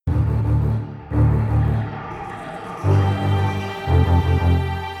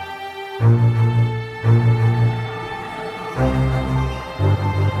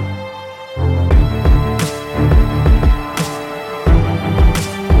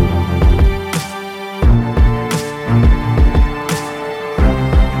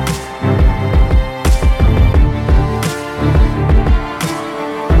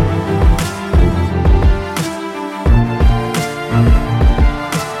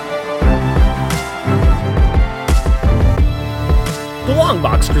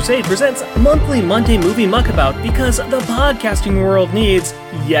Longbox Crusade presents monthly Monday Movie Muckabout because the podcasting world needs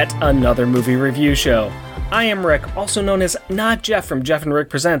yet another movie review show. I am Rick, also known as Not Jeff from Jeff and Rick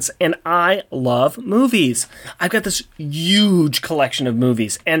Presents, and I love movies. I've got this huge collection of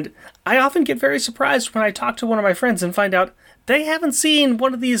movies, and I often get very surprised when I talk to one of my friends and find out they haven't seen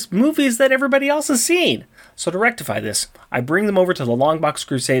one of these movies that everybody else has seen. So to rectify this, I bring them over to the Longbox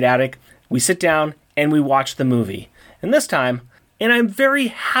Crusade attic, we sit down, and we watch the movie. And this time, and I'm very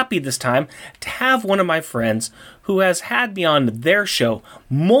happy this time to have one of my friends who has had me on their show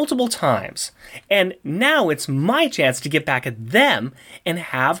multiple times. And now it's my chance to get back at them and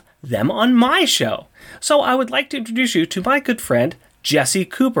have them on my show. So I would like to introduce you to my good friend, Jesse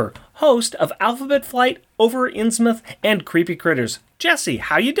Cooper, host of Alphabet Flight, Over Innsmouth, and Creepy Critters. Jesse,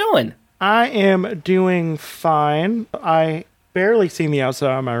 how you doing? I am doing fine. I barely seen the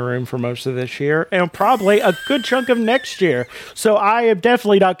outside of my room for most of this year, and probably a good chunk of next year. So I am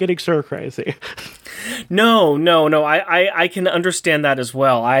definitely not getting stir crazy. No. I can understand that as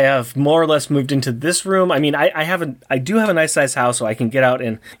well. I have more or less moved into this room. I mean, I do have a nice sized house, so I can get out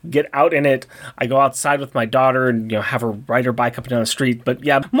in it. I go outside with my daughter and have her ride her bike up and down the street. But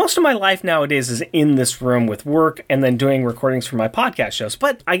yeah, most of my life nowadays is in this room with work and then doing recordings for my podcast shows.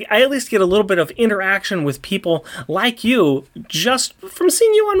 But I at least get a little bit of interaction with people like you just from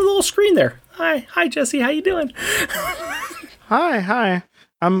seeing you on the little screen there. Hi Jesse, how you doing? Hi.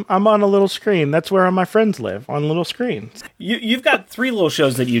 I'm on a little screen. That's where all my friends live, on little screens. You've got 3 little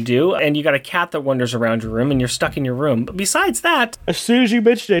shows that you do, and you got a cat that wanders around your room, and you're stuck in your room. But besides that, as soon as you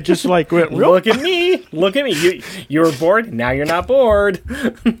mentioned it, just like went, look at me. You were bored. Now you're not bored.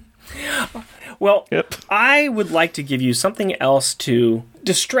 Well, yep. I would like to give you something else to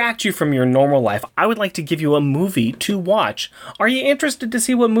distract you from your normal life. I would like to give you a movie to watch. Are you interested to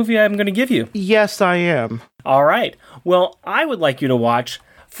see what movie I'm going to give you? Yes, I am. All right. Well, I would like you to watch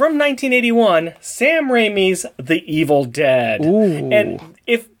from 1981, Sam Raimi's The Evil Dead. Ooh. And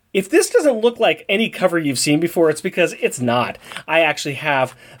if this doesn't look like any cover you've seen before, it's because it's not. I actually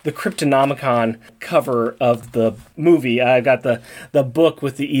have the Cryptonomicon cover of the movie. I've got the book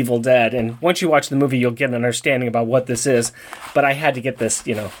with The Evil Dead, and once you watch the movie, you'll get an understanding about what this is. But I had to get this,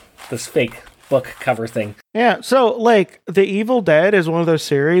 this fake book cover thing. Yeah, so, The Evil Dead is one of those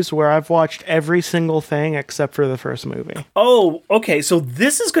series where I've watched every single thing except for the first movie. Oh, okay, so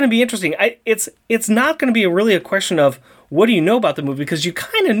this is going to be interesting. It's not going to be really a question of what do you know about the movie, because you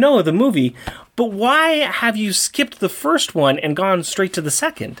kind of know the movie, but why have you skipped the first one and gone straight to the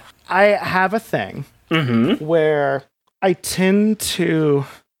second? I have a thing where I tend to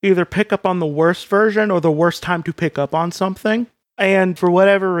either pick up on the worst version or the worst time to pick up on something. And for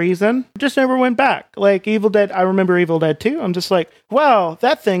whatever reason, just never went back. Like Evil Dead, I remember Evil Dead 2. I'm just like, wow,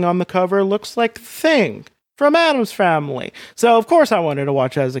 that thing on the cover looks like the Thing from Addams Family. So of course I wanted to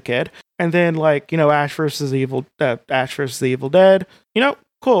watch as a kid. And then Ash vs. the Evil Dead.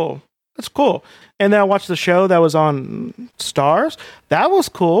 Cool. That's cool. And then I watched the show that was on Stars. That was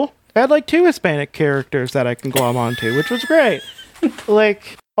cool. It had 2 Hispanic characters that I can glom onto, which was great.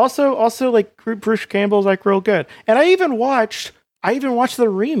 Also Bruce Campbell's real good. And I even watched the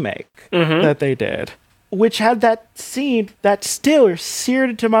remake that they did, which had that scene that still seared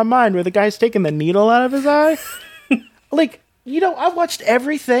into my mind where the guy's taking the needle out of his eye. I watched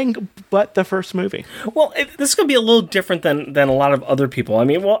everything but the first movie. Well, this is going to be a little different than a lot of other people. I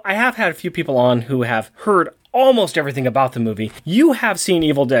mean, I have had a few people on who have heard almost everything about the movie. You have seen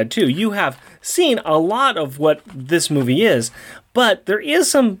Evil Dead too. You have seen a lot of what this movie is, but there is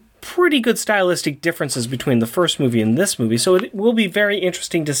some pretty good stylistic differences between the first movie and this movie, so it will be very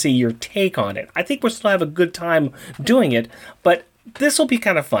interesting to see your take on it. I think we'll still have a good time doing it, but this will be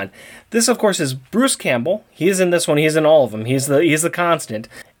kind of fun. This, of course, is Bruce Campbell. He is in this one. He is in all of them. He's the constant.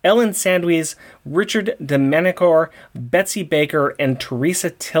 Ellen Sandwich, Richard Domenicore, Betsy Baker, and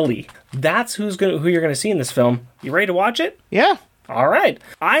Teresa Tilly. That's who you're going to see in this film. You ready to watch it? Yeah. All right.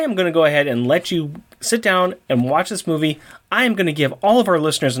 I am going to go ahead and let you sit down and watch this movie. I am going to give all of our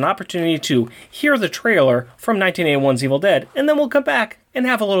listeners an opportunity to hear the trailer from 1981's Evil Dead, and then we'll come back and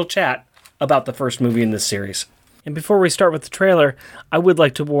have a little chat about the first movie in this series. And before we start with the trailer, I would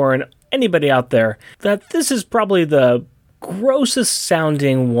like to warn anybody out there that this is probably the grossest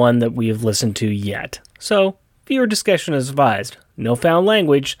sounding one that we have listened to yet. So, viewer discretion is advised. No foul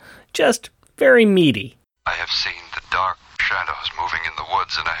language, just very meaty. I have seen the dark shadows moving in the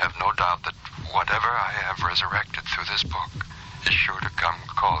woods, and I have no doubt that whatever I have resurrected through this book is sure to come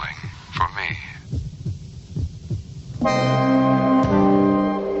calling for me.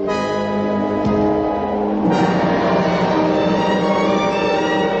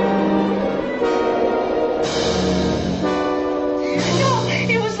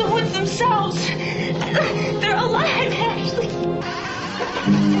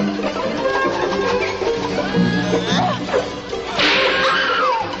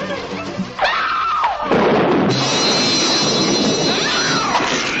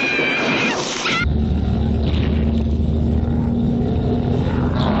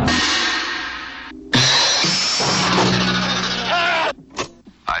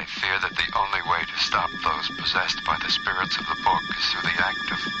 fear that the only way to stop those possessed by the spirits of the book is through the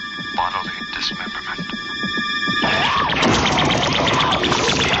act of bodily dismemberment.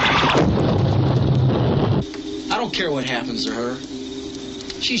 I don't care what happens to her.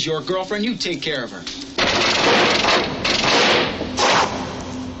 She's your girlfriend. You take care of her.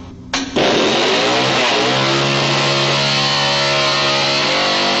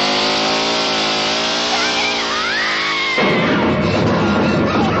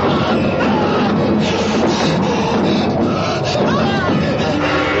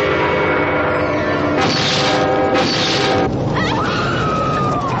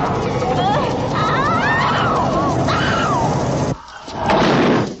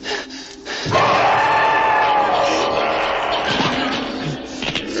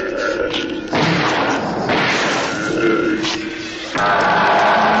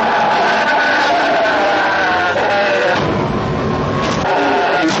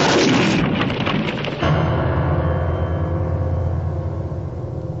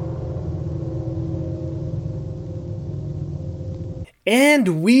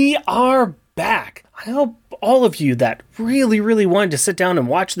 And we are back. I hope all of you that really wanted to sit down and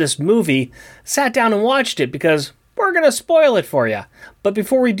watch this movie sat down and watched it, because we're going to spoil it for you. But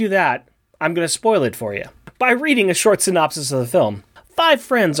before we do that, I'm going to spoil it for you by reading a short synopsis of the film. 5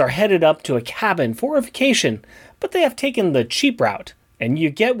 friends are headed up to a cabin for a vacation, but they have taken the cheap route, and you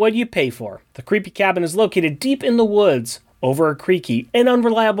get what you pay for. The creepy cabin is located deep in the woods, over a creaky and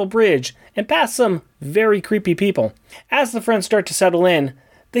unreliable bridge, and past some very creepy people. As the friends start to settle in,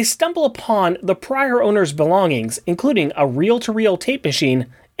 they stumble upon the prior owner's belongings, including a reel-to-reel tape machine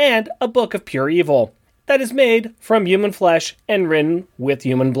and a book of pure evil that is made from human flesh and written with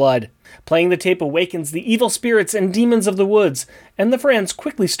human blood. Playing the tape awakens the evil spirits and demons of the woods, and the friends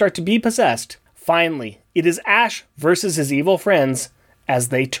quickly start to be possessed. Finally, it is Ash versus his evil friends as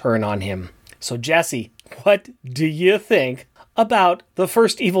they turn on him. So Jesse, what do you think about the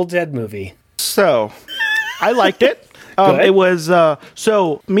first Evil Dead movie? So, I liked it. It was,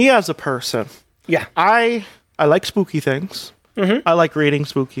 so me as a person, Yeah. I like spooky things. Mm-hmm. I like reading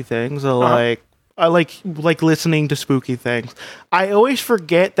spooky things. I like listening to spooky things. I always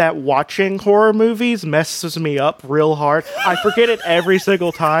forget that watching horror movies messes me up real hard. I forget it every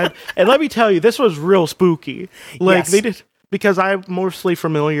single time. And let me tell you, this was real spooky. Like, Yes. they did, because I'm mostly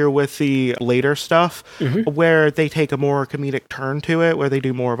familiar with the later stuff, where they take a more comedic turn to it, where they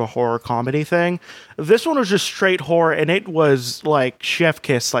do more of a horror comedy thing. This one was just straight horror, and it was like chef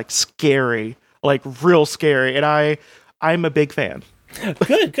kiss, like scary, like real scary. And I'm a big fan.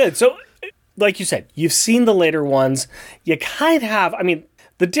 Good. So, like you said, you've seen the later ones. You kind of have, I mean,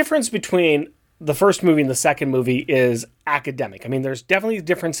 the difference between the first movie and the second movie is academic. I mean, there's definitely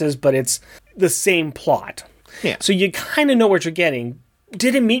differences, but it's the same plot. Yeah. So you kind of know what you're getting.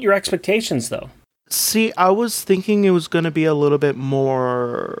 Did it meet your expectations, though? See, I was thinking it was going to be a little bit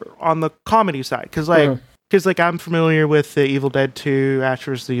more on the comedy side, because I'm familiar with the Evil Dead 2, Ash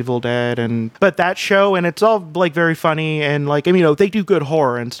vs. the Evil Dead, but that show, and it's all like very funny, and like, I mean, they do good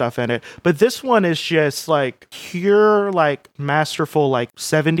horror and stuff in it, but this one is just like pure, like masterful, like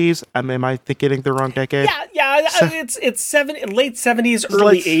 70s. Am I getting the wrong decade? Yeah. It's late 70s,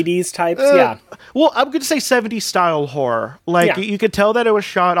 early 80s types. Yeah. Well, I'm going to say 70s style horror. Like, you could tell that it was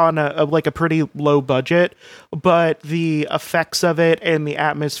shot on a pretty low budget, but the effects of it and the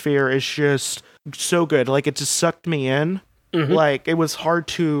atmosphere is just so good. Like, it just sucked me in. Mm-hmm. Like, it was hard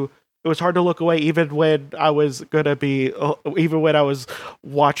to look away, even when I was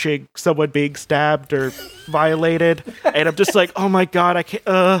watching someone being stabbed or violated, and I'm just like, oh my god, I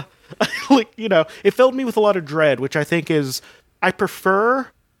can't. Like, it filled me with a lot of dread, which I think is I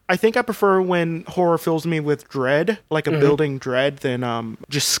prefer when horror fills me with dread, like a building dread, than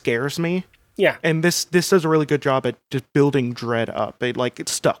just scares me. Yeah. And this does a really good job at just building dread up.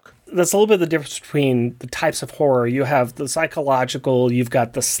 It's stuck. That's a little bit of the difference between the types of horror. You have the psychological, you've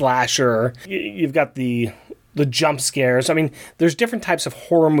got the slasher, you've got the jump scares. I mean, there's different types of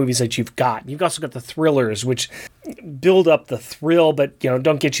horror movies that you've got. You've also got the thrillers, which build up the thrill, but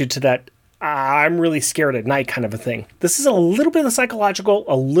don't get you to that I'm really scared at night kind of a thing. This is a little bit of the psychological,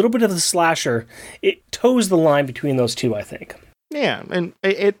 a little bit of the slasher. It toes the line between those two, I think. Yeah, and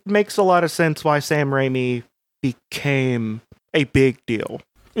it makes a lot of sense why Sam Raimi became a big deal.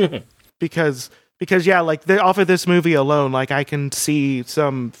 Mm-hmm. Because yeah, like off of this movie alone, like I can see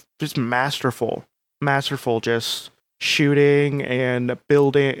some just masterful just shooting and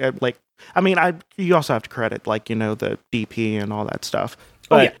building. Like, I mean, you also have to credit, like, the DP and all that stuff.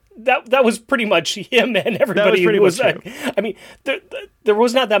 But that was pretty much him and everybody who was like, I mean, there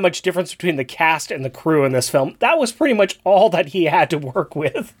was not that much difference between the cast and the crew in this film. That was pretty much all that he had to work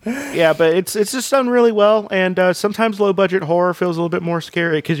with. Yeah, but it's just done really well, and sometimes low budget horror feels a little bit more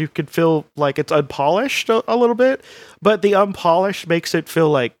scary because you could feel like it's unpolished a little bit, but the unpolished makes it feel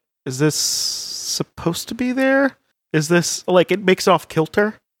like, is this supposed to be there? Is this, like, it makes it off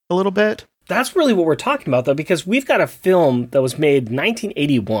kilter a little bit? That's really what we're talking about, though, because we've got a film that was made in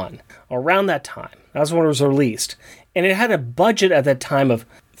 1981, around that time. That's when it was released. And it had a budget at that time of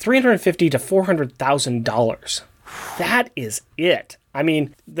 $350,000 to $400,000. That is it. I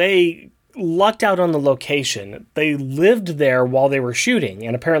mean, they lucked out on the location. They lived there while they were shooting,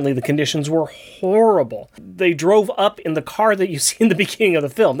 and apparently the conditions were horrible. They drove up in the car that you see in the beginning of the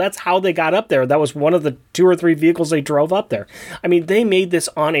film. That's how they got up there. That was one of the 2 or 3 vehicles they drove up there. I mean, they made this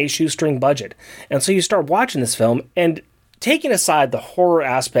on a shoestring budget. And so you start watching this film, and taking aside the horror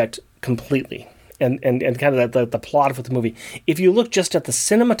aspect completely, and kind of the plot of the movie, if you look just at the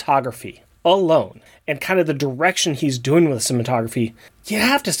cinematography alone, and kind of the direction he's doing with the cinematography, you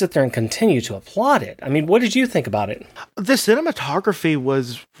have to sit there and continue to applaud it. I mean, what did you think about it? The cinematography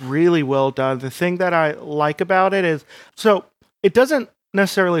was really well done. The thing that I like about it is, so it doesn't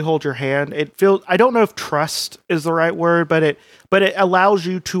necessarily hold your hand. It feels, I don't know if trust is the right word, but it allows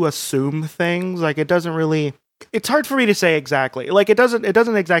you to assume things. Like, it doesn't really, it's hard for me to say exactly. Like, it doesn't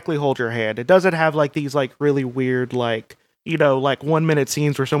exactly hold your hand. It doesn't have like these like really weird, like, you know, like 1 minute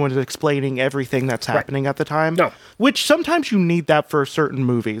scenes where someone is explaining everything that's happening at the time. No. Which sometimes you need that for certain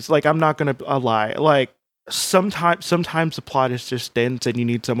movies. Like, I'm not going to lie. Like, sometimes the plot is just dense and you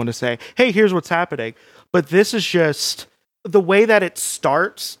need someone to say, hey, here's what's happening. But this is just the way that it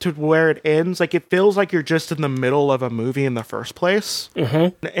starts to where it ends. Like, it feels like you're just in the middle of a movie in the first place.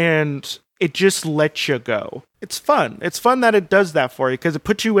 Mm-hmm. And it just lets you go. It's fun. It's fun that it does that for you because it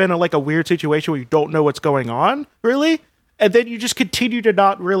puts you in a weird situation where you don't know what's going on, really. And then you just continue to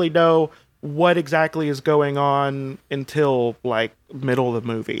not really know what exactly is going on until, like, middle of the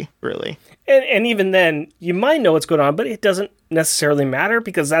movie, really. And even then, you might know what's going on, but it doesn't necessarily matter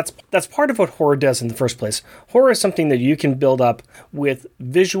because that's part of what horror does in the first place. Horror is something that you can build up with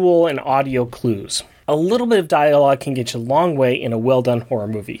visual and audio clues. A little bit of dialogue can get you a long way in a well-done horror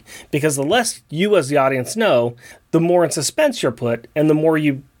movie because the less you as the audience know, the more in suspense you're put and the more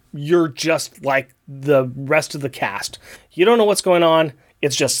you're just like the rest of the cast. You don't know what's going on.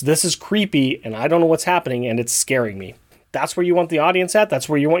 It's just, this is creepy and I don't know what's happening and it's scaring me. That's where you want the audience at. That's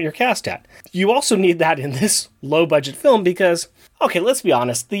where you want your cast at. You also need that in this low budget film because, okay, let's be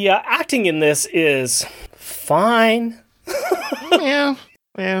honest. The acting in this is fine. Yeah.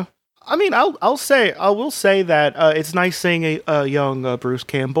 I mean, I will say that it's nice seeing a young Bruce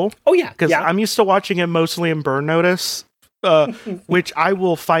Campbell. Oh yeah. Because I'm used to watching him mostly in Burn Notice. Which I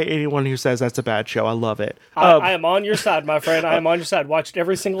will fight anyone who says that's a bad show. I love it. I am on your side, my friend. I am on your side. Watched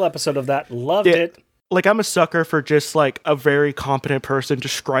every single episode of that. Loved it. Like, I'm a sucker for just like a very competent person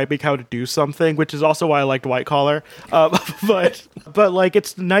describing how to do something, which is also why I liked White Collar. But like,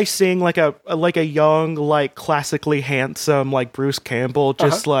 it's nice seeing like a young, like classically handsome, like Bruce Campbell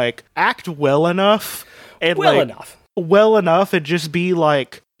just like act well enough and well enough and just be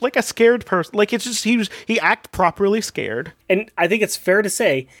like a scared person. Like, it's just, he act properly scared. And I think it's fair to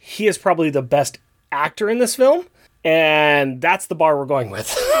say he is probably the best actor in this film. And that's the bar we're going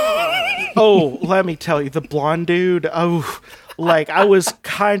with. Oh, let me tell you, the blonde dude. Oh, like, I was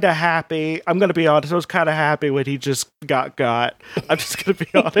kind of happy. I'm going to be honest. I was kind of happy when he just got. I'm just going to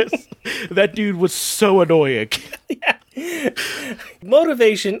be honest. That dude was so annoying. Yeah.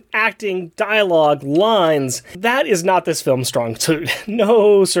 Motivation, acting, dialogue, lines. That is not this film's strong suit.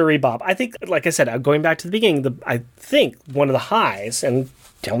 No, sirree, Bob. I think, like I said, going back to the beginning, I think one of the highs, and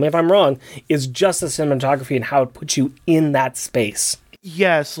tell me if I'm wrong, is just the cinematography and how it puts you in that space.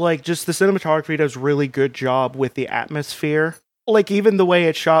 Yes, like, just the cinematography does really good job with the atmosphere. Like, even the way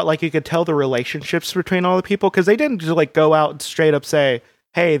it's shot, like, you could tell the relationships between all the people, because they didn't just, like, go out and straight up say,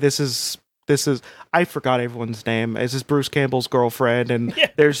 hey, this is, I forgot everyone's name. This is Bruce Campbell's girlfriend, and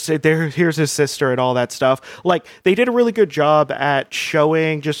here's his sister and all that stuff. Like, they did a really good job at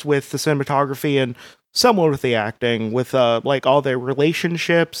showing, just with the cinematography and somewhat with the acting, with, like, all their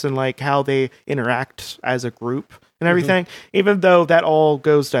relationships and, like, how they interact as a group and everything, even though that all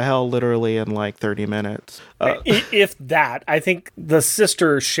goes to hell literally in like 30 minutes. If that, I think the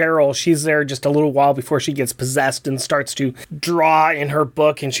sister, Cheryl, she's there just a little while before she gets possessed and starts to draw in her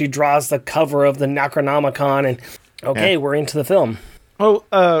book, and she draws the cover of the Necronomicon, and we're into the film.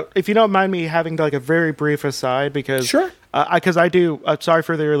 Oh, if you don't mind me having like a very brief aside, because sure. Because I do, sorry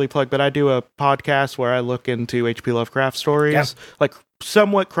for the early plug, but I do a podcast where I look into H.P. Lovecraft stories, like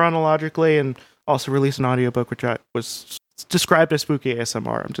somewhat chronologically, and also released an audiobook, which I was described as spooky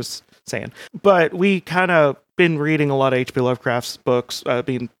ASMR. I'm just saying. But we kind of been reading a lot of H.P. Lovecraft's books,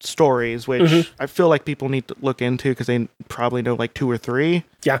 stories, which I feel like people need to look into because they probably know like 2 or 3.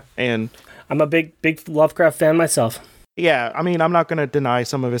 Yeah. And I'm a big Lovecraft fan myself. Yeah, I mean, I'm not going to deny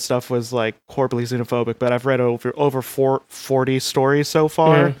some of his stuff was like horribly xenophobic, but I've read over 40 stories so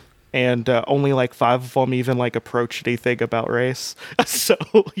far, and only like 5 of them even like approach anything about race. So,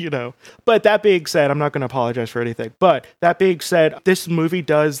 But that being said, I'm not going to apologize for anything. But that being said, this movie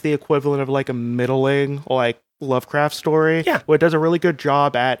does the equivalent of like a middling like Lovecraft story. Yeah, where it does a really good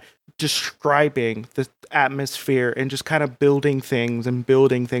job at describing the atmosphere and just kind of building things, and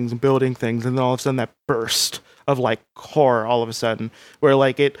then all of a sudden that burst of like horror all of a sudden where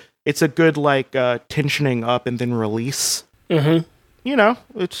like it's a good like tensioning up and then release.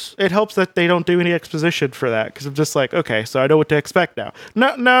 It helps that they don't do any exposition for that, because I'm just like, okay, so I know what to expect now.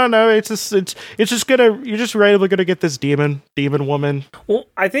 No, it's just you're just randomly gonna get this demon woman. Well,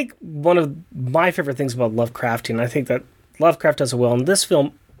 I think one of my favorite things about Lovecraftian, I think that Lovecraft does it well, and this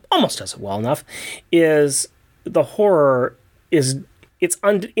film almost does it well enough, is the horror it's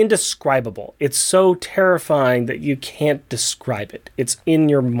indescribable. It's so terrifying that you can't describe it. It's in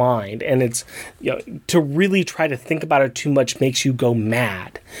your mind, and it's to really try to think about it too much makes you go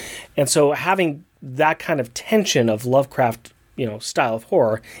mad. And so having that kind of tension of Lovecraft, style of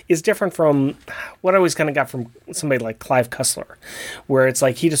horror is different from what I always kind of got from somebody like Clive Cussler, where it's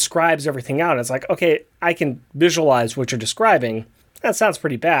like he describes everything out. And it's like, okay, I can visualize what you're describing. That sounds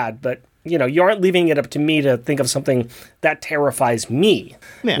pretty bad, but you aren't leaving it up to me to think of something that terrifies me,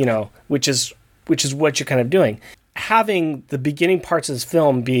 which is what you're kind of doing. Having the beginning parts of this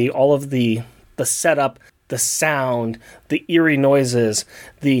film be all of the setup, the sound, the eerie noises,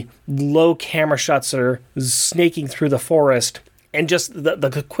 the low camera shots that are snaking through the forest, and just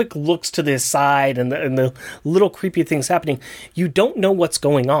the quick looks to the side and the little creepy things happening. You don't know what's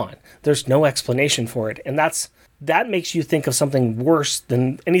going on. There's no explanation for it. And that makes you think of something worse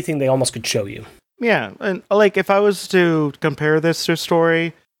than anything they almost could show you. Yeah, and like if I was to compare this to a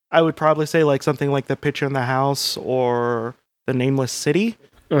story, I would probably say like something like The Picture in the House or The Nameless City,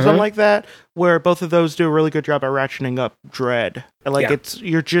 or something like that, where both of those do a really good job at ratcheting up dread. And like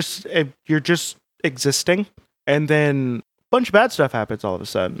you're just existing, and then a bunch of bad stuff happens all of a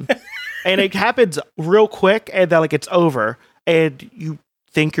sudden, and it happens real quick, and then like it's over, and you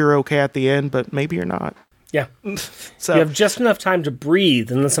think you're okay at the end, but maybe you're not. Yeah. So you have just enough time to breathe,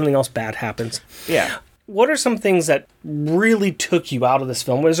 and then something else bad happens. Yeah. What are some things that really took you out of this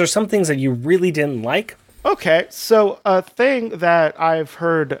film? Was there some things that you really didn't like? Okay, so a thing that I've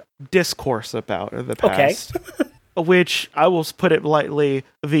heard discourse about in the past, which I will put it lightly,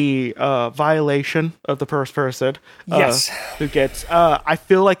 the violation of the first person. Yes. Who gets, I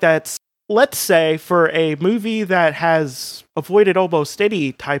feel like that's, let's say, for a movie that has avoided almost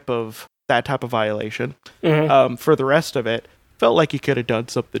any type of violation, for the rest of it, felt like you could have done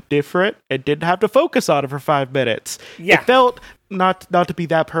something different and didn't have to focus on it for 5 minutes. Yeah. It felt, not to be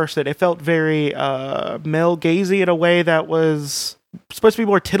that person, it felt very male gazy in a way that was supposed to be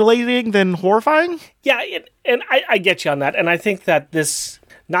more titillating than horrifying. Yeah, and I get you on that. And I think that this,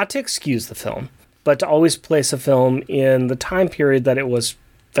 not to excuse the film, but to always place a film in the time period that it was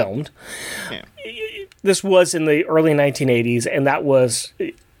filmed. Yeah. This was in the early 1980s, and that was...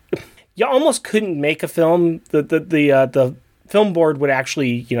 You almost couldn't make a film. The film board would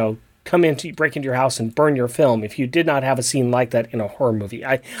actually, break into your house and burn your film if you did not have a scene like that in a horror movie.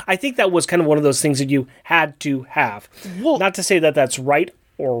 I think that was kind of one of those things that you had to have. Well, not to say that that's right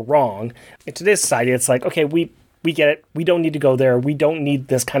or wrong. In today's society, it's like, okay, we get it. We don't need to go there. We don't need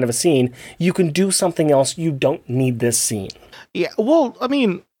this kind of a scene. You can do something else. You don't need this scene. Yeah, well, I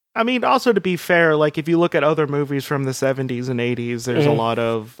mean, also to be fair, like if you look at other movies from the 70s and 80s, there's a lot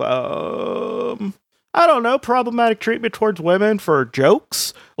of, problematic treatment towards women for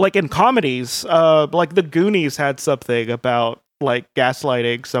jokes. Like in comedies, like The Goonies had something about like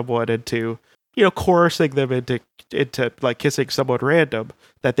gaslighting someone into, coercing them into like kissing someone random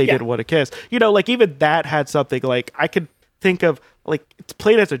that they didn't want to kiss. Like even that had something like I could think of, like it's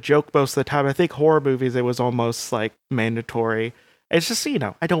played as a joke most of the time. I think horror movies, it was almost like mandatory. It's just,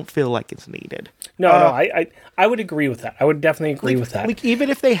 I don't feel like it's needed. No, I would agree with that. I would definitely agree with that. Like, even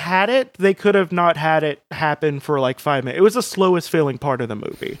if they had it, they could have not had it happen for, 5 minutes. It was the slowest feeling part of the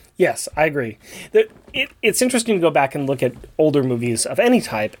movie. Yes, I agree. It's interesting to go back and look at older movies of any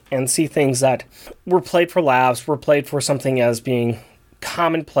type and see things that were played for laughs, were played for something as being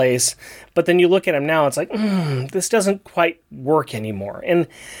commonplace. But then you look at him now, it's like, this doesn't quite work anymore. And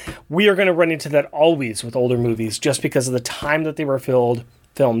we are going to run into that always with older movies, just because of the time that they were filmed,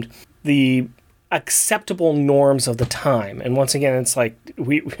 the acceptable norms of the time. And once again, it's like,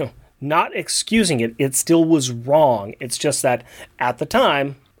 we not excusing it, it still was wrong. It's just that at the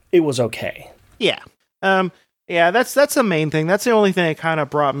time, it was okay. Yeah. Yeah, that's the main thing. That's the only thing that kind of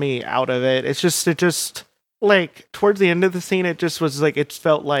brought me out of it. It just like towards the end of the scene, it just was like it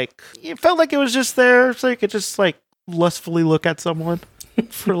felt like it was just there. It's like it just like lustfully look at someone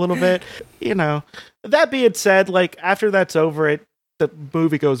for a little bit. You know. That being said, like after that's over, the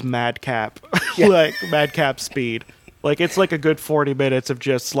movie goes madcap, like madcap speed. Like it's like a good 40 minutes of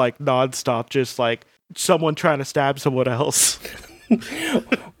just like nonstop, just like someone trying to stab someone else.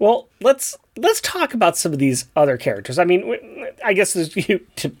 Well, let's talk about some of these other characters. I mean, I guess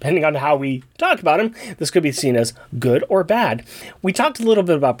depending on how we talk about him, this could be seen as good or bad. We talked a little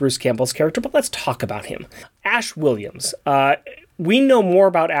bit about Bruce Campbell's character, but let's talk about him. Ash Williams. We know more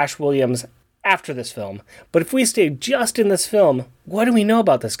about Ash Williams after this film, but if we stay just in this film, what do we know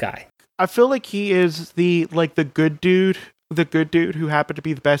about this guy? I feel like he is the good dude who happened to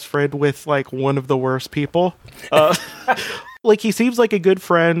be the best friend with like one of the worst people. Like he seems like a good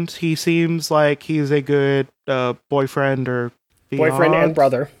friend. He seems like he's a good boyfriend or boyfriend and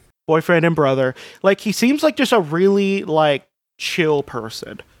brother. Boyfriend and brother. Like he seems like just a really like chill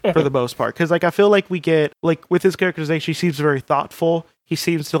person for the most part. Because like I feel like we get like with his characterization, he seems very thoughtful. He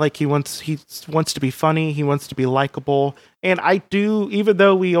seems to like he wants to be funny. He wants to be likable. And I do, even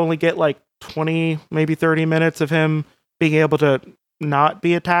though we only get like 20, maybe 30 minutes of him being able to not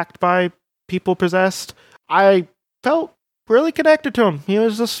be attacked by people possessed, I felt really connected to him. He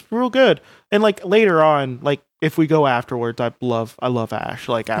was just real good. And like later on, like if we go afterwards, I love Ash.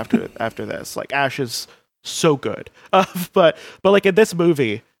 Like after this, like Ash is so good. But like in this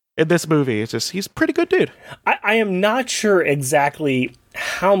movie, it's just he's a pretty good dude. I am not sure exactly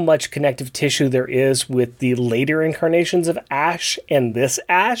how much connective tissue there is with the later incarnations of Ash and this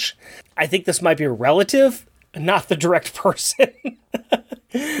Ash. I think this might be a relative, not the direct person.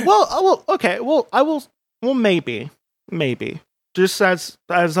 Maybe. Just as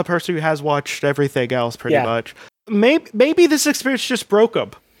a person who has watched everything else pretty much. Maybe this experience just broke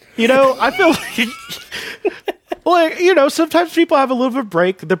him. You know, I feel like you know, sometimes people have a little bit of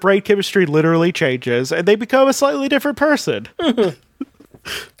break, the brain chemistry literally changes and they become a slightly different person.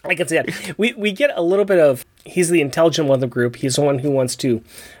 I can see that. We get a little bit of, he's the intelligent one of the group. He's the one who wants to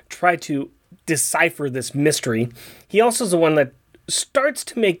try to decipher this mystery. He also is the one that starts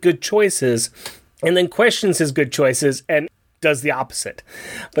to make good choices and then questions his good choices and does the opposite.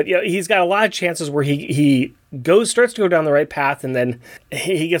 But you know, he's got a lot of chances where he starts to go down the right path, and then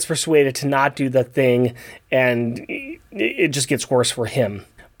he gets persuaded to not do the thing, and it just gets worse for him.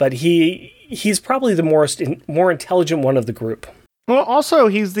 But he's probably the more intelligent one of the group. Well, also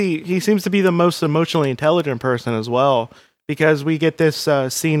he seems to be the most emotionally intelligent person as well, because we get this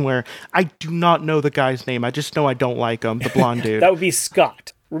scene where I do not know the guy's name. I just know I don't like him, the blonde dude. That would be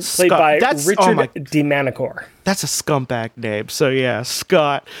Scott. Played by Richard DeManicore. That's a scumbag name. So yeah,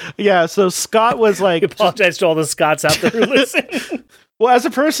 Scott. Yeah, so Scott was like... I apologize to all the Scotts out there who listen. Well, as a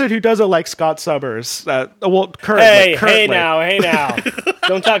person who doesn't like Scott Summers, currently... Hey now.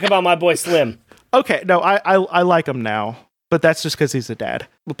 Don't talk about my boy Slim. Okay, no, I like him now, but that's just because he's a dad.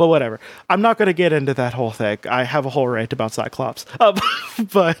 But whatever. I'm not going to get into that whole thing. I have a whole rant about Cyclops.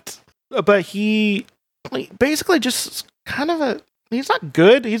 But he basically just kind of he's not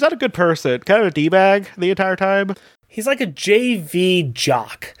good. He's not a good person. Kind of a D-bag the entire time. He's like a JV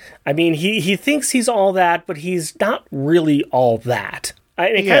jock. I mean, he thinks he's all that, but he's not really all that.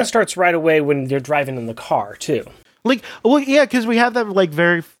 And it kind of starts right away when they're driving in the car, too. Because we have that,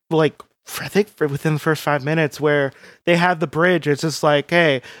 I think within the first 5 minutes where they have the bridge. It's just like,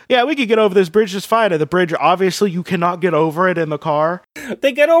 hey, yeah, we can get over this bridge just fine. And the bridge, obviously, you cannot get over it in the car.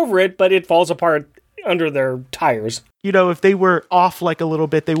 They get over it, but it falls apart under their tires. You know, if they were off like a little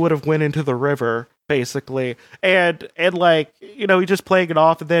bit, they would have went into the river, basically. And like, you know, he's just playing it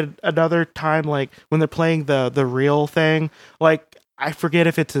off. And then another time, like when they're playing the real thing, like I forget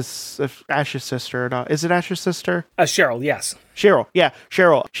if it's Ash's sister or not. Is it Ash's sister? Cheryl, yes. Cheryl, yeah,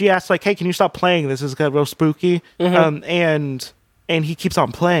 Cheryl. She asks like, hey, can you stop playing this? This is kind of real spooky. Mm-hmm. And he keeps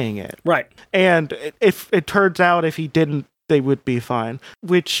on playing it. Right. And if it turns out if he didn't, they would be fine.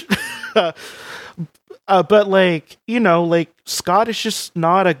 Which but like, you know, like Scott is just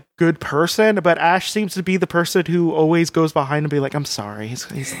not a good person, but Ash seems to be the person who always goes behind and be like, I'm sorry. He's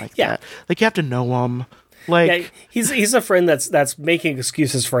like that. Like you have to know him. Like he's a friend that's making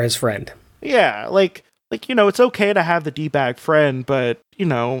excuses for his friend. Yeah, like like, it's okay to have the D-bag friend, but,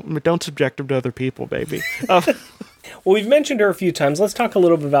 don't subject him to other people, baby. Well, we've mentioned her a few times. Let's talk a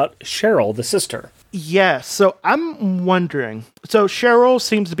little bit about Cheryl, the sister. Yes. So I'm wondering. So Cheryl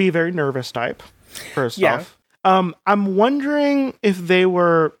seems to be a very nervous type, first off. I'm wondering if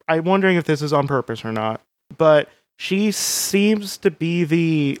I'm wondering if this is on purpose or not, but she seems to be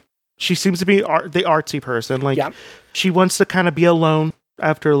the artsy person. Like, she wants to kind of be alone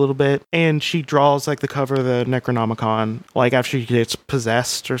after a little bit, and she draws like the cover of the Necronomicon, like after she gets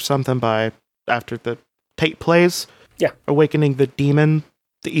possessed or something after the tape plays. Yeah. Awakening the demon,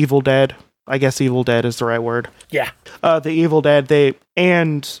 the evil dead. I guess evil dead is the right word. Yeah. The evil dead,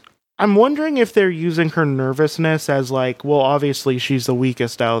 and I'm wondering if they're using her nervousness as like, well, obviously she's the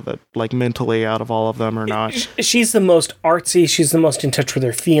weakest mentally out of all of them or not. She's the most artsy. She's the most in touch with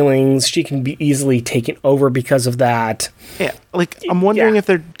her feelings. She can be easily taken over because of that. Yeah. Like, I'm wondering if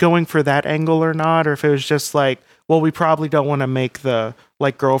they're going for that angle or not, or if it was just like, well, we probably don't want to make the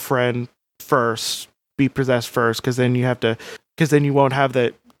like girlfriend first be possessed first, because then you won't have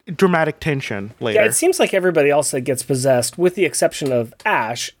the dramatic tension later. Yeah, it seems like everybody else that gets possessed, with the exception of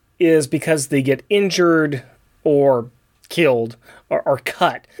Ash, is because they get injured or killed or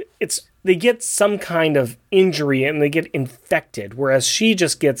cut. They get some kind of injury and they get infected, whereas she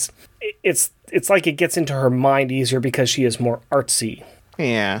just gets it's like it gets into her mind easier because she is more artsy.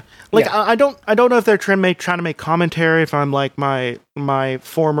 Yeah. Like, yeah. I don't know if they're trying to make commentary, if I'm like my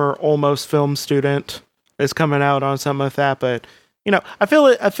former almost film student is coming out on something like that, but I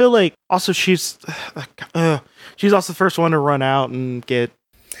feel like also she's also the first one to run out and get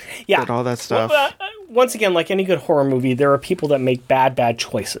all that stuff. Well, once again, like any good horror movie, there are people that make bad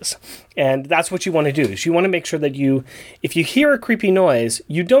choices. And that's what you want to do. Is you want to make sure that if you hear a creepy noise,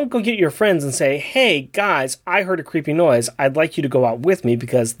 you don't go get your friends and say, hey, guys, I heard a creepy noise. I'd like you to go out with me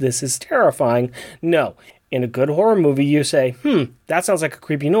because this is terrifying. No. In a good horror movie, you say, that sounds like a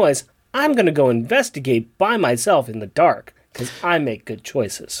creepy noise. I'm going to go investigate by myself in the dark because I make good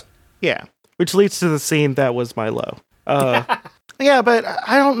choices. Yeah. Which leads to the scene that was my low. Yeah, but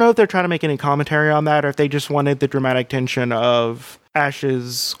I don't know if they're trying to make any commentary on that or if they just wanted the dramatic tension of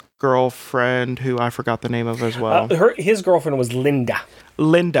Ash's girlfriend, who I forgot the name of as well. His girlfriend was Linda.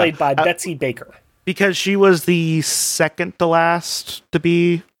 Played by Betsy Baker. Because she was the second to last to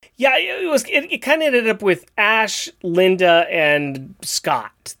be... Yeah, it kind of ended up with Ash, Linda, and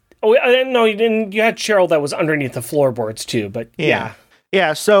Scott. Oh, no, you didn't. You had Cheryl that was underneath the floorboards too, but yeah.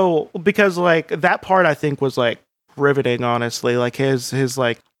 Yeah, so because like that part I think was like riveting, honestly. Like his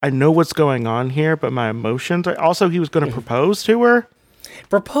like, I know what's going on here, but my emotions are... Also, he was going to propose to her.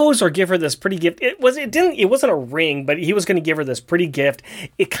 Propose or give her this pretty gift. It wasn't a ring, but he was going to give her this pretty gift.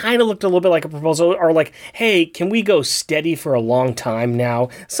 It kind of looked a little bit like a proposal, or like, hey, can we go steady for a long time now?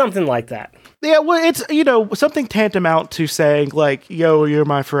 Something like that. Yeah, well, it's, something tantamount to saying like, yo, you're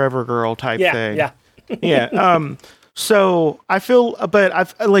my forever girl type thing. Yeah. Yeah. So I feel, but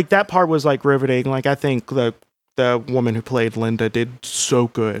I've like that part was like riveting. Like, I think the woman who played Linda did so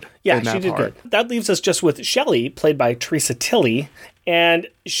good. Yeah, she did good. That leaves us just with Shelley, played by Teresa Tilly, and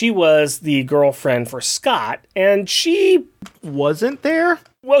she was the girlfriend for Scott, and she wasn't there.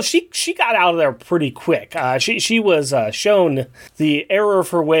 Well, she got out of there pretty quick. She was shown the error of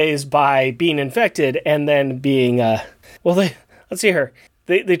her ways by being infected and then being let's see her.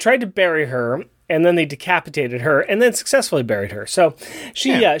 They tried to bury her. And then they decapitated her, and then successfully buried her. So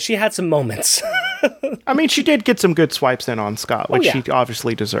she had some moments. I mean, she did get some good swipes in on Scott, which she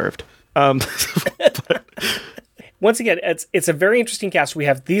obviously deserved. Once again, it's a very interesting cast. We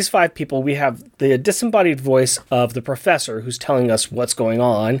have these 5 people. We have the disembodied voice of the professor, who's telling us what's going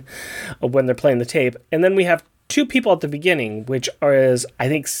on when they're playing the tape, and then we have 2 people at the beginning, which is, I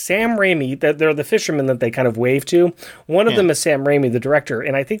think, Sam Raimi. They're the fishermen that they kind of wave to. One of them is Sam Raimi, the director,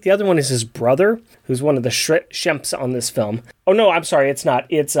 and I think the other one is his brother, who's one of the shemps on this film. Oh, no, I'm sorry, it's not.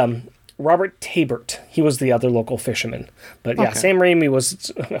 It's Robert Tabert. He was the other local fisherman. But yeah, Sam Raimi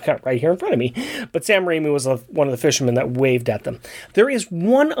was right here in front of me. But Sam Raimi was one of the fishermen that waved at them. There is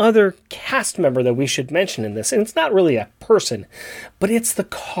one other cast member that we should mention in this, and it's not really a person, but it's the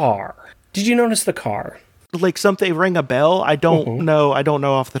car. Did you notice the car? Like something ring a bell? I don't know. I don't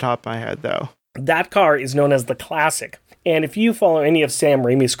know off the top of my head, though. That car is known as the Classic. And if you follow any of Sam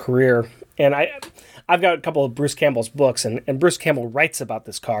Raimi's career, and I've got a couple of Bruce Campbell's books, and Bruce Campbell writes about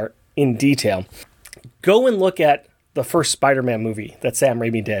this car in detail. Go and look at the first Spider-Man movie that Sam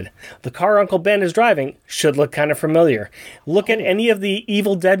Raimi did. The car Uncle Ben is driving should look kind of familiar. Look at any of the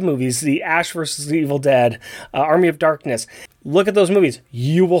Evil Dead movies, the Ash vs. the Evil Dead, Army of Darkness. Look at those movies.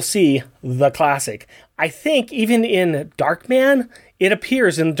 You will see the Classic. I think even in Darkman, it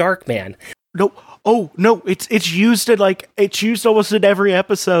appears in Darkman. No. Oh no, it's used in it's used almost in every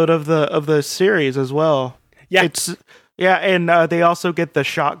episode of the series as well. Yeah, and they also get the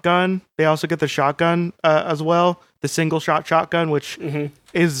shotgun. They also get the shotgun as well, the single shot shotgun, which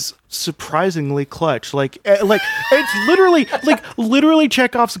is surprisingly clutch. It's literally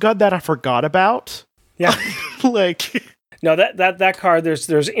Chekhov's gun that I forgot about. Yeah, like. No, that car, there's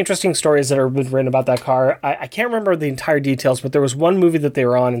interesting stories that have been written about that car. I can't remember the entire details, but there was one movie that they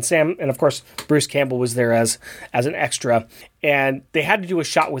were on, and of course, Bruce Campbell was there as an extra, and they had to do a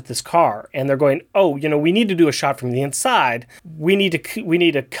shot with this car, and they're going, oh, we need to do a shot from the inside. We need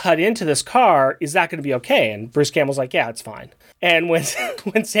to cut into this car. Is that going to be okay? And Bruce Campbell's like, yeah, it's fine. And when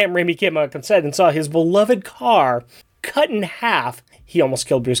Sam Raimi came up and said and saw his beloved car cut in half, he almost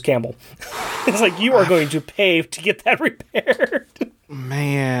killed Bruce Campbell. It's like, you are going to pay to get that repaired.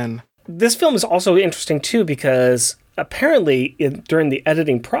 Man. This film is also interesting, too, because apparently during the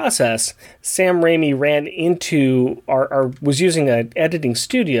editing process, Sam Raimi ran into or was using an editing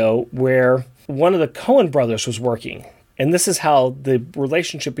studio where one of the Coen brothers was working. And this is how the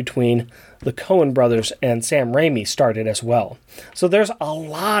relationship between the Coen brothers and Sam Raimi started as well. So there's a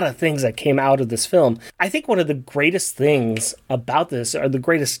lot of things that came out of this film. I think one of the greatest things about this, or the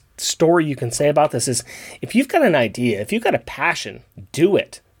greatest story you can say about this, is if you've got an idea, if you've got a passion, do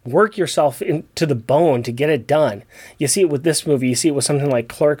it. Work yourself into the bone to get it done. You see it with this movie. You see it with something like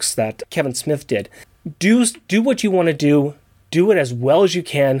Clerks that Kevin Smith did. Do what you want to do. Do it as well as you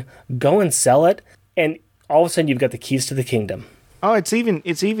can. Go and sell it. And all of a sudden you've got the keys to the kingdom. Oh, it's even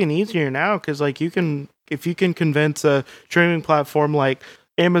easier now because if you can convince a streaming platform like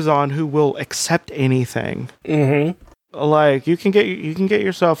Amazon who will accept anything, you can get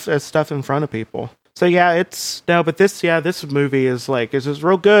yourself as stuff in front of people. So yeah, but this movie is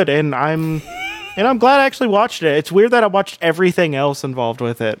real good, and I'm glad I actually watched it. It's weird that I watched everything else involved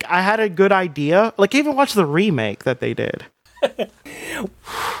with it. I had a good idea, I even watched the remake that they did.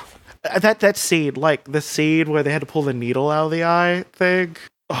 That scene, the scene where they had to pull the needle out of the eye thing.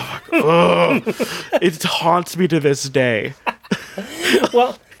 Oh my God. It haunts me to this day.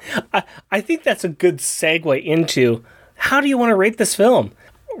 Well, I think that's a good segue into how do you want to rate this film?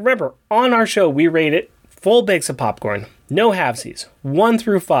 Remember, on our show, we rate it full bags of popcorn, no halvesies, 1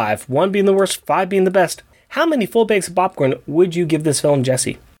 through 5, 1 being the worst, 5 being the best. How many full bags of popcorn would you give this film,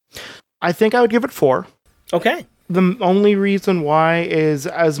 Jesse? I think I would give it 4. Okay. The only reason why is,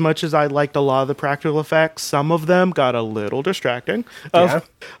 as much as I liked a lot of the practical effects, some of them got a little distracting. Yeah.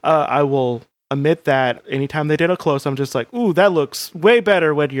 I will admit that anytime they did a close, I'm just like, ooh, that looks way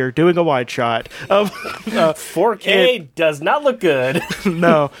better when you're doing a wide shot. 4K does not look good.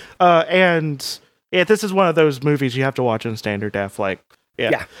 No. This is one of those movies you have to watch in standard def.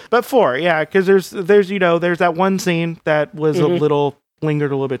 Yeah. But 4, because there's that one scene that was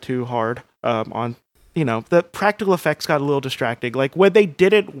lingered a little bit too hard on. The practical effects got a little distracting. When they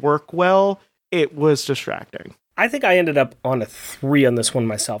didn't work well, it was distracting. I think I ended up on a 3 on this one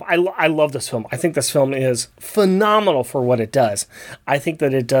myself. I love this film. I think this film is phenomenal for what it does. I think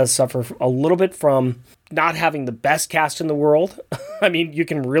that it does suffer a little bit from not having the best cast in the world. I mean, you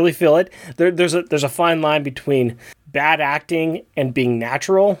can really feel it. There's a fine line between bad acting and being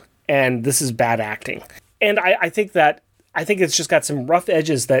natural, and this is bad acting. And I think it's just got some rough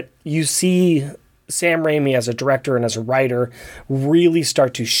edges that you see Sam Raimi as a director and as a writer really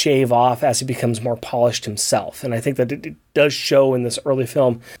start to shave off as he becomes more polished himself. And I think that it does show in this early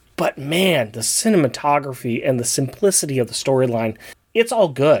film. But man, the cinematography and the simplicity of the storyline, it's all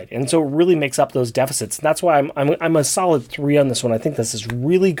good. And so it really makes up those deficits. And that's why I'm a solid 3 on this one. I think this is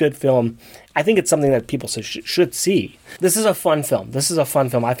really good film. I think it's something that people should see. This is a fun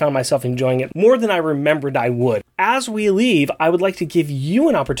film. I found myself enjoying it more than I remembered I would. As we leave, I would like to give you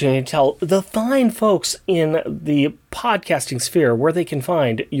an opportunity to tell the fine folks in the podcasting sphere where they can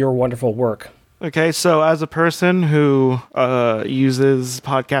find your wonderful work. Okay, so as a person who uses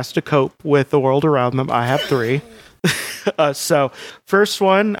podcasts to cope with the world around them, I have 3. So first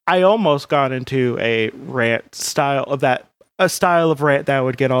one, I almost got into a style of rant that I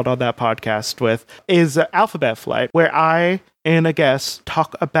would get on that podcast with, is Alphabet Flight, where I and a guest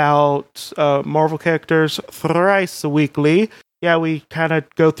talk about Marvel characters thrice weekly. Yeah, we kind of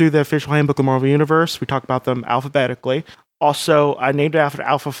go through the official handbook of Marvel Universe. We talk about them alphabetically. Also, I named it after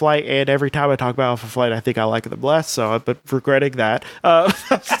Alpha Flight, and every time I talk about Alpha Flight, I think I like them less, so I've been regretting that.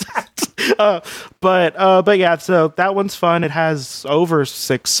 But yeah, so that one's fun. It has over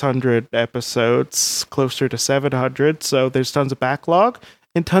 600 episodes, closer to 700, so there's tons of backlog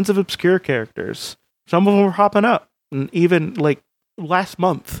and tons of obscure characters. Some of them were popping up, and even last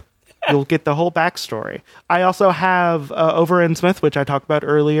month. You'll get the whole backstory. I also have Over in Smith, which I talked about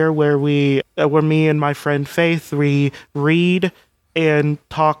earlier, where me and my friend Faith, we read and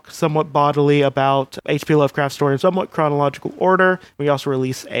talk somewhat bodily about H.P. Lovecraft story in somewhat chronological order. We also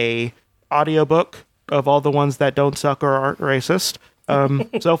release a audiobook of all the ones that don't suck or aren't racist.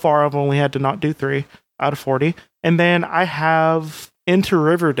 So far, I've only had to not do 3 out of 40. And then I have Into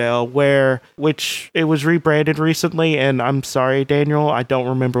Riverdale, which it was rebranded recently, and I'm sorry, Daniel, I don't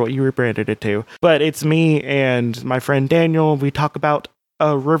remember what you rebranded it to. But it's me and my friend Daniel. We talk about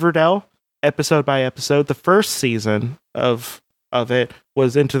Riverdale episode by episode. The first season of it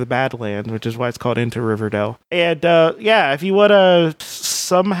was Into the Badlands, which is why it's called Into Riverdale. And if you want to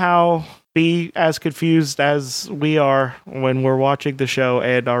somehow be as confused as we are when we're watching the show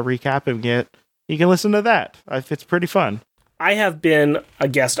and are recapping it, you can listen to that. It's pretty fun. I have been a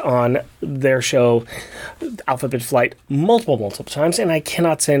guest on their show, Alphabet Flight, multiple times, and I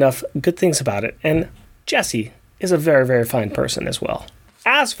cannot say enough good things about it. And Jesse is a very, very fine person as well.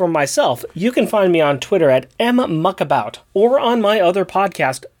 As for myself, you can find me on Twitter at mmuckabout or on my other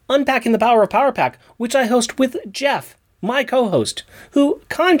podcast, Unpacking the Power of Power Pack, which I host with Jeff, my co-host, who,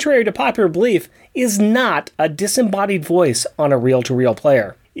 contrary to popular belief, is not a disembodied voice on a reel-to-reel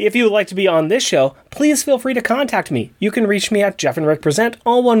player. If you would like to be on this show, please feel free to contact me. You can reach me at jeffandrickpresent,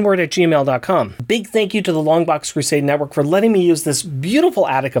 all one word, at gmail.com. Big thank you to the Longbox Crusade Network for letting me use this beautiful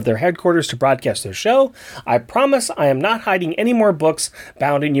attic of their headquarters to broadcast their show. I promise I am not hiding any more books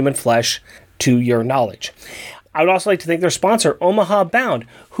bound in human flesh to your knowledge. I would also like to thank their sponsor, Omaha Bound,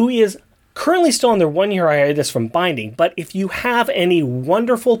 who is currently still on their 1-year hiatus from binding, but if you have any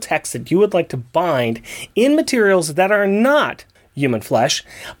wonderful texts that you would like to bind in materials that are not human flesh,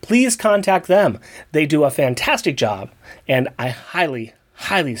 please contact them. They do a fantastic job, and I highly,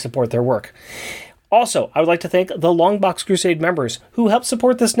 highly support their work. Also, I would like to thank the Longbox Crusade members who help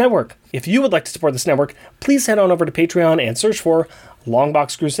support this network. If you would like to support this network, please head on over to Patreon and search for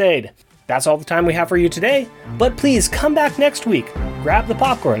Longbox Crusade. That's all the time we have for you today, but please come back next week, grab the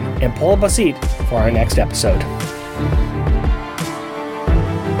popcorn, and pull up a seat for our next episode.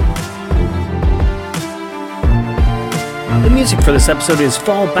 The music for this episode is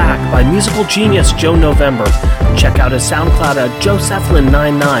Fall Back by musical genius Joe November. Check out his SoundCloud at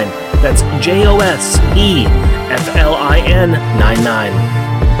Josephline99. That's Josephline99.